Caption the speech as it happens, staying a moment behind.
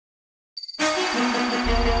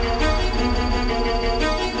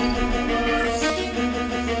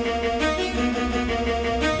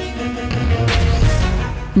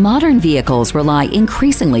Modern vehicles rely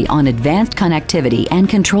increasingly on advanced connectivity and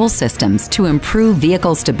control systems to improve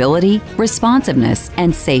vehicle stability, responsiveness,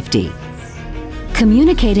 and safety.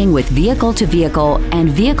 Communicating with vehicle-to-vehicle and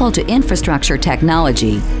vehicle-to-infrastructure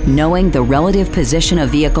technology, knowing the relative position of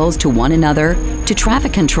vehicles to one another, to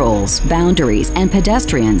traffic controls, boundaries, and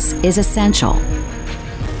pedestrians is essential.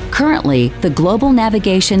 Currently, the Global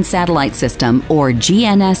Navigation Satellite System, or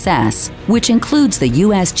GNSS, which includes the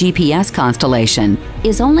U.S. GPS constellation,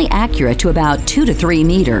 is only accurate to about 2 to 3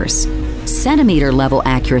 meters. Centimeter-level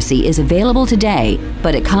accuracy is available today,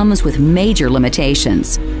 but it comes with major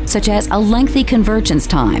limitations, such as a lengthy convergence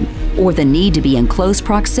time or the need to be in close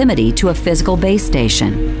proximity to a physical base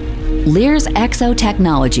station. Lear's EXO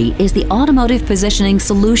technology is the automotive positioning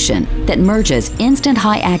solution that merges instant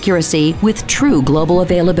high accuracy with true global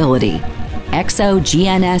availability. EXO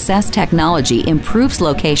GNSS technology improves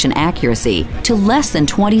location accuracy to less than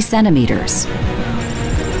 20 centimeters.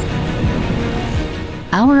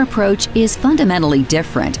 Our approach is fundamentally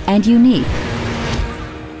different and unique.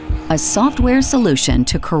 A software solution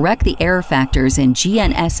to correct the error factors in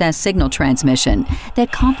GNSS signal transmission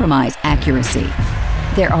that compromise accuracy.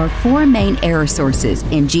 There are 4 main error sources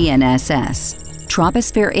in GNSS.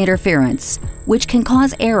 Troposphere interference, which can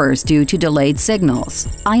cause errors due to delayed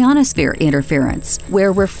signals. Ionosphere interference,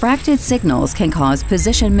 where refracted signals can cause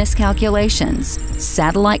position miscalculations.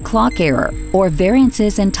 Satellite clock error, or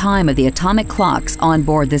variances in time of the atomic clocks on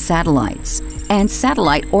board the satellites. And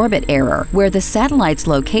satellite orbit error, where the satellite's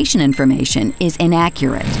location information is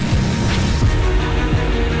inaccurate.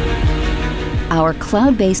 Our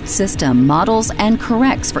cloud-based system models and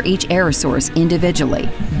corrects for each error source individually,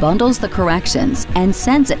 bundles the corrections, and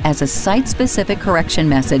sends it as a site-specific correction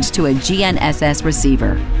message to a GNSS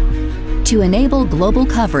receiver. To enable global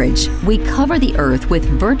coverage, we cover the Earth with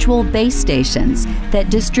virtual base stations that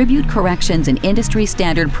distribute corrections in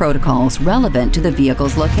industry-standard protocols relevant to the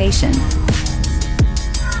vehicle's location.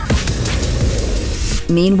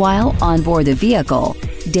 Meanwhile, on board the vehicle,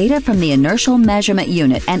 data from the inertial measurement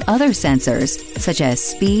unit and other sensors, such as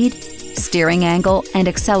speed, steering angle, and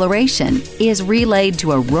acceleration, is relayed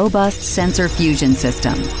to a robust sensor fusion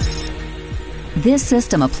system. This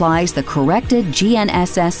system applies the corrected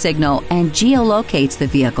GNSS signal and geolocates the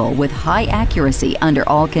vehicle with high accuracy under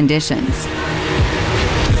all conditions.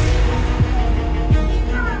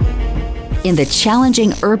 In the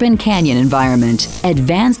challenging urban canyon environment,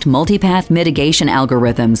 advanced multipath mitigation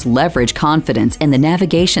algorithms leverage confidence in the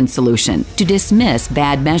navigation solution to dismiss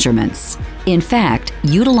bad measurements. In fact,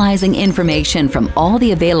 utilizing information from all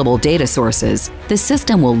the available data sources, the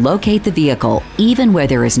system will locate the vehicle even where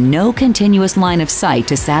there is no continuous line of sight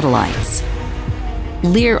to satellites.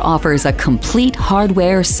 Lear offers a complete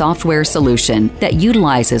hardware-software solution that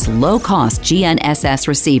utilizes low-cost GNSS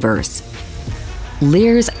receivers.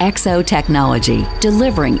 Lear's EXO technology,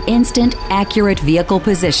 delivering instant, accurate vehicle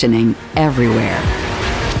positioning everywhere.